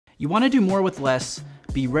You want to do more with less,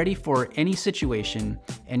 be ready for any situation,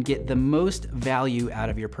 and get the most value out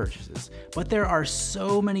of your purchases. But there are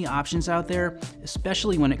so many options out there,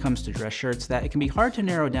 especially when it comes to dress shirts, that it can be hard to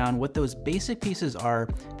narrow down what those basic pieces are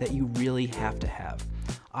that you really have to have.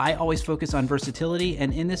 I always focus on versatility,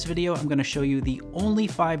 and in this video, I'm going to show you the only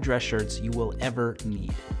 5 dress shirts you will ever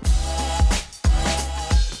need.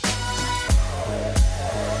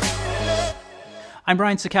 I'm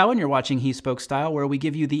Brian Sakawa, and you're watching He Spoke Style, where we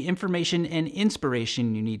give you the information and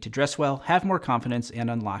inspiration you need to dress well, have more confidence, and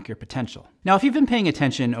unlock your potential. Now, if you've been paying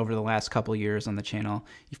attention over the last couple years on the channel,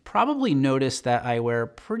 you've probably noticed that I wear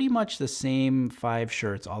pretty much the same 5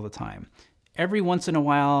 shirts all the time. Every once in a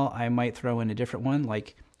while, I might throw in a different one,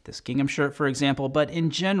 like this gingham shirt, for example, but in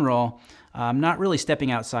general, I'm not really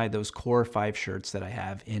stepping outside those core 5 shirts that I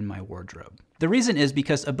have in my wardrobe. The reason is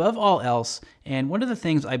because above all else, and one of the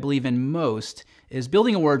things I believe in most, is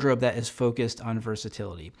building a wardrobe that is focused on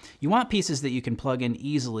versatility. You want pieces that you can plug in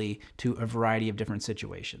easily to a variety of different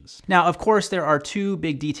situations. Now, of course, there are 2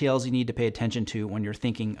 big details you need to pay attention to when you're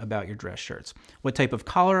thinking about your dress shirts. What type of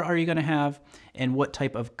collar are you going to have, and what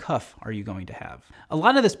type of cuff are you going to have? A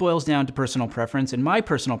lot of this boils down to personal preference, and my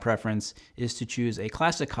personal preference is to choose a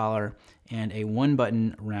classic collar and a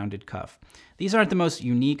 1-button rounded cuff. These aren't the most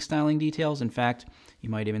unique styling details. In fact, you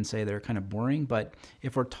might even say they're kind of boring, but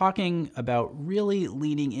if we're talking about really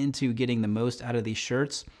leaning into getting the most out of these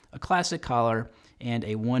shirts, a classic collar and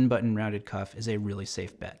a 1-button rounded cuff is a really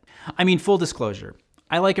safe bet. I mean, full disclosure,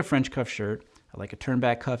 I like a French cuff shirt. I like a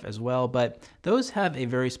turnback cuff as well, but those have a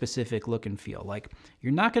very specific look and feel. Like,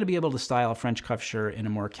 you're not going to be able to style a French cuff shirt in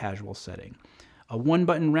a more casual setting. A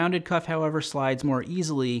 1-button rounded cuff, however, slides more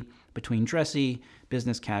easily between dressy,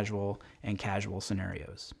 business casual, and casual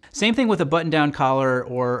scenarios. Same thing with a button-down collar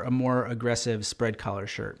or a more aggressive spread collar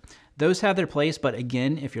shirt. Those have their place, but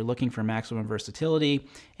again, if you're looking for maximum versatility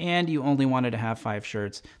and you only wanted to have 5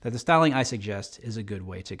 shirts, then the styling I suggest is a good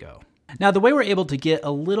way to go. Now, the way we're able to get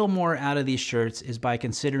a little more out of these shirts is by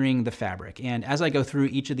considering the fabric. And as I go through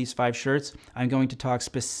each of these 5 shirts, I'm going to talk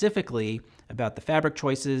specifically about the fabric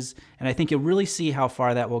choices, and I think you'll really see how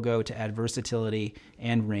far that will go to add versatility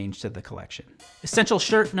and range to the collection. Essential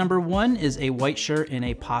shirt number 1 is a white shirt in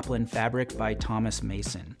a poplin fabric by Thomas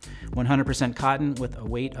Mason. 100% cotton with a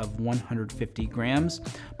weight of 150 grams.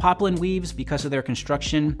 Poplin weaves, because of their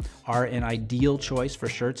construction, are an ideal choice for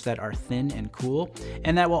shirts that are thin and cool,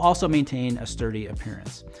 and that will also maintain a sturdy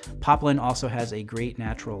appearance. Poplin also has a great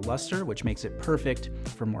natural luster, which makes it perfect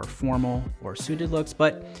for more formal or suited looks,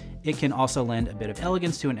 but it can also lend a bit of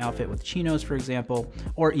elegance to an outfit with chinos, for example,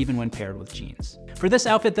 or even when paired with jeans. For this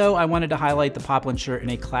outfit, though, I wanted to highlight the poplin shirt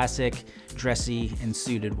in a classic, dressy, and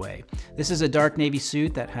suited way. This is a dark navy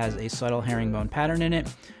suit that has a subtle herringbone pattern in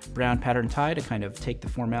it, brown pattern tie to kind of take the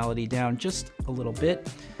formality down just a little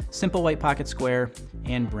bit, simple white pocket square,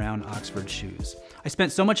 and brown Oxford shoes. I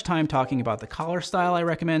spent so much time talking about the collar style I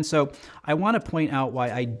recommend, so I want to point out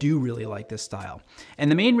why I do really like this style.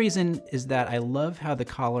 And the main reason is that I love how the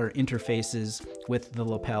collar interfaces with the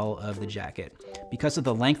lapel of the jacket. Because of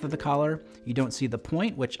the length of the collar, you don't see the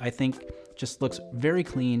point, which I think just looks very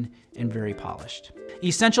clean and very polished.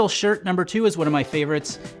 Essential shirt number 2 is one of my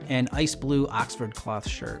favorites, an ice blue Oxford cloth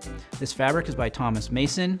shirt. This fabric is by Thomas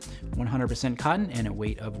Mason, 100% cotton and a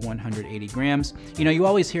weight of 180 grams. You know, you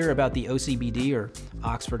always hear about the OCBD or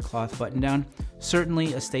Oxford cloth button down.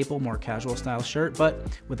 Certainly a staple, more casual style shirt,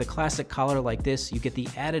 but with a classic collar like this, you get the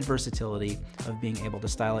added versatility of being able to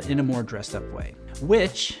style it in a more dressed up way,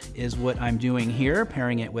 which is what I'm doing here,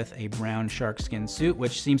 pairing it with a brown sharkskin suit,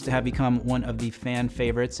 which seems to have become one of the fan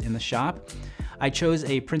favorites in the shop. I chose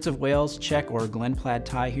a Prince of Wales check or Glen plaid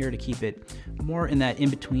tie here to keep it more in that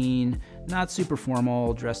in-between, not super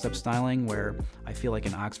formal, dressed up styling where I feel like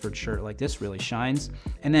an Oxford shirt like this really shines.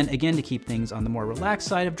 And then again, to keep things on the more relaxed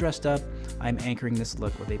side of dressed up, I'm anchoring this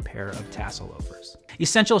look with a pair of tassel loafers.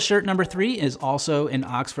 Essential shirt number 3 is also an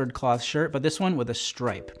Oxford cloth shirt, but this one with a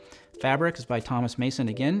stripe. Fabric is by Thomas Mason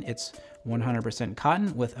again. It's 100%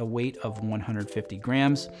 cotton with a weight of 150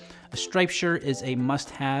 grams. A striped shirt is a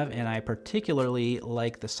must-have, and I particularly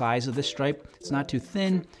like the size of this stripe. It's not too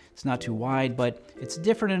thin, it's not too wide, but it's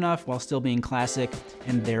different enough while still being classic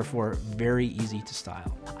and therefore very easy to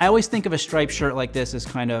style. I always think of a striped shirt like this as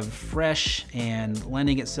kind of fresh and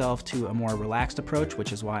lending itself to a more relaxed approach,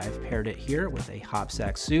 which is why I've paired it here with a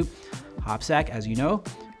hopsack suit. Hopsack, as you know,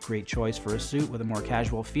 great choice for a suit with a more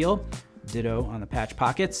casual feel. Ditto on the patch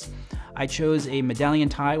pockets. I chose a medallion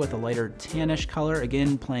tie with a lighter tannish color,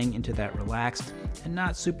 again playing into that relaxed and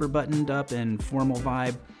not super buttoned up and formal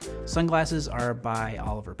vibe. Sunglasses are by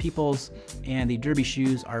Oliver Peoples, and the derby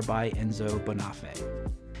shoes are by Enzo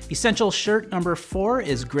Bonafé. Essential shirt number 4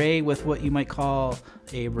 is gray with what you might call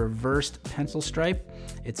a reversed pencil stripe.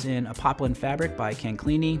 It's in a poplin fabric by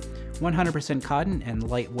Canclini, 100% cotton and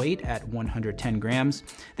lightweight at 110 grams.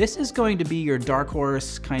 This is going to be your dark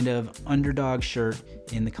horse kind of underdog shirt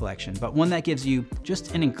in the collection, but one that gives you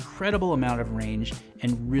just an incredible amount of range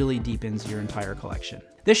and really deepens your entire collection.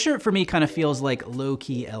 This shirt for me kind of feels like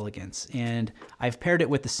low-key elegance, and I've paired it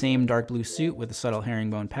with the same dark blue suit with the subtle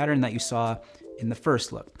herringbone pattern that you saw in the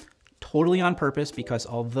first look. Totally on purpose, because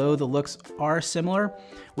although the looks are similar,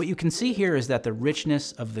 what you can see here is that the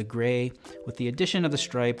richness of the gray with the addition of the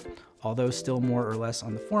stripe, although still more or less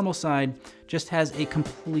on the formal side, just has a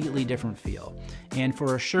completely different feel. And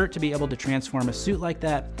for a shirt to be able to transform a suit like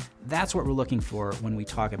that, that's what we're looking for when we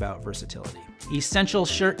talk about versatility. Essential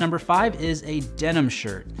shirt number 5 is a denim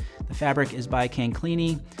shirt. The fabric is by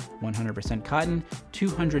Canclini, 100% cotton,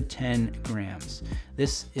 210 grams.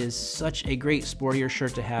 This is such a great sportier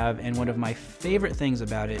shirt to have, and one of my favorite things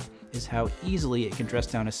about it is how easily it can dress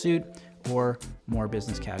down a suit or more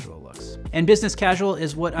business casual looks. And business casual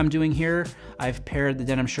is what I'm doing here. I've paired the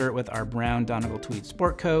denim shirt with our brown Donegal tweed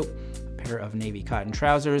sport coat, a pair of navy cotton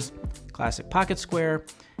trousers, classic pocket square,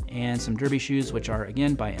 and some derby shoes, which are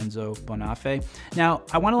again by Enzo Bonafé. Now,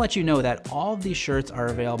 I wanna let you know that all of these shirts are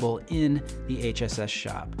available in the HSS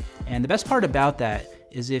shop. And the best part about that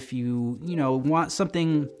is if you want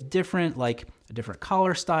something different, like a different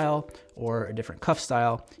collar style or a different cuff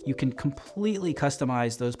style, you can completely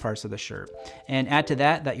customize those parts of the shirt. And add to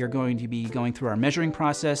that you're going to be going through our measuring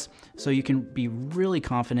process, so you can be really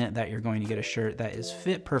confident that you're going to get a shirt that is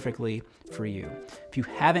fit perfectly for you. If you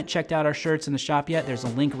haven't checked out our shirts in the shop yet, there's a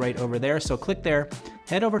link right over there, so click there,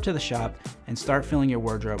 head over to the shop, and start filling your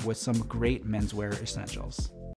wardrobe with some great menswear essentials.